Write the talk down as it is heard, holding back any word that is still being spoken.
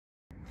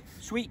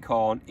sweet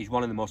corn is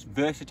one of the most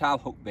versatile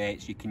hook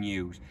baits you can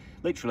use.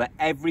 Literally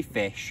every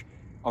fish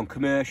on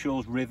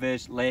commercials,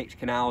 rivers, lakes,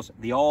 canals,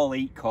 they all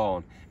eat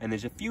corn, and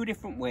there's a few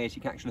different ways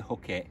you can actually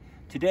hook it.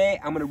 Today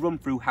I'm going to run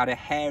through how to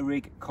hair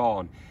rig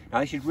corn.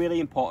 Now this is really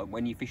important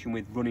when you're fishing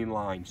with running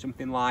line,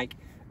 something like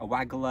a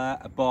waggler,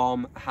 a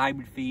bomb, a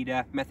hybrid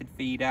feeder, method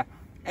feeder,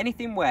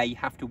 anything where you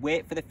have to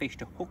wait for the fish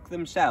to hook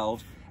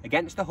themselves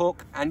against the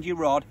hook and your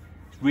rod.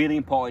 It's really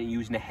important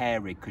using a hair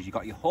rig because you've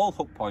got your whole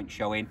hook point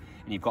showing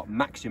and you've got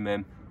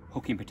maximum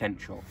hooking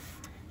potential.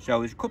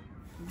 So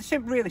there's a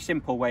really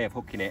simple way of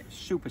hooking it,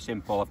 super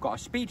simple. I've got a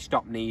speed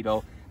stop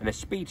needle and a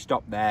speed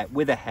stop there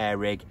with a hair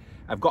rig.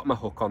 I've got my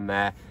hook on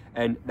there,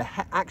 and the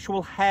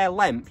actual hair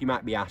length, you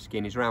might be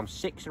asking, is around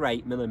 6 or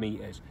 8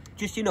 millimeters,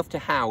 just enough to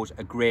house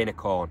a grain of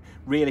corn.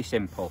 Really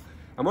simple.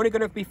 I'm only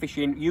going to be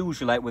fishing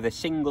usually with a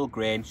single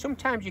grain.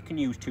 Sometimes you can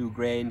use 2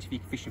 grains if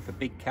you're fishing for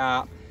big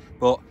carp,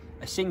 but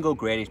a single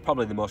grain is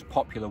probably the most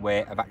popular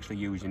way of actually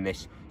using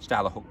this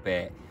style of hook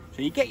bait.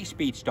 So you get your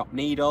speed stop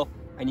needle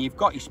and you've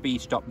got your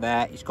speed stop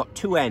there. It's got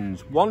 2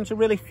 ends. One's a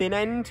really thin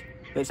end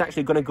that's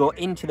actually going to go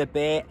into the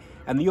bait,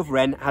 and the other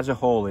end has a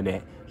hole in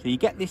it. So you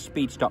get this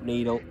speed stop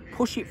needle,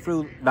 push it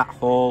through that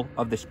hole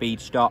of the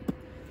speed stop,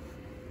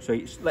 so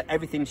it's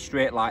everything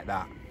straight like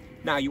that.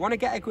 Now you want to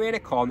get a grain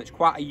of corn that's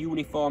quite a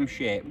uniform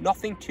shape,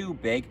 nothing too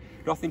big,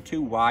 nothing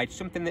too wide,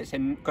 something that's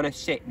going to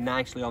sit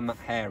nicely on that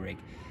hair rig.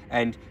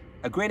 And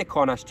a grain of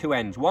corn has 2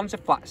 ends. One's a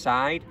flat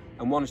side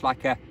and one's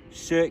like a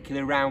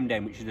circular round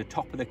end, which is the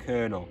top of the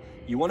kernel.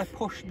 You want to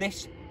push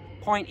this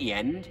pointy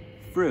end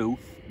through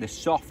the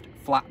soft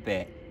flat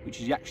bit, which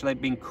has actually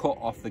been cut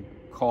off the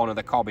corn of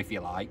the cob, if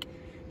you like.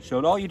 So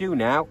all you do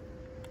now,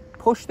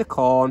 push the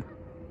corn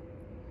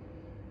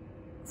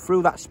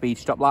through that speed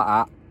stop like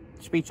that.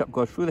 The speed stop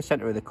goes through the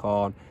centre of the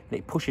corn and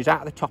it pushes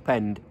out the top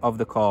end of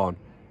the corn.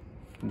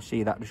 You can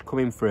see that just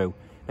coming through.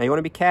 Now you want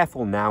to be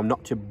careful now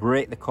not to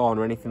break the corn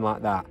or anything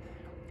like that.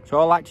 So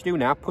all I like to do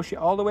now, push it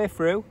all the way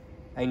through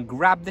and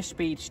grab the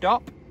speed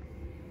stop,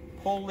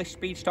 pull this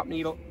speed stop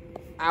needle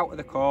out of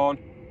the corn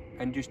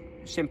and just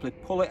simply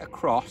pull it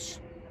across,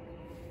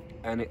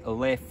 and it'll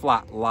lay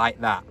flat like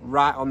that,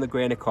 right on the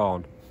grain of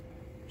corn.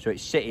 So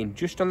it's sitting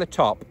just on the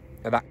top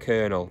of that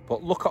kernel.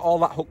 But look at all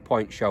that hook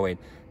point showing.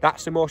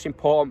 That's the most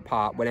important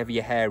part whenever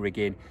you're hair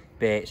rigging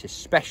baits,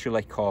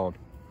 especially corn.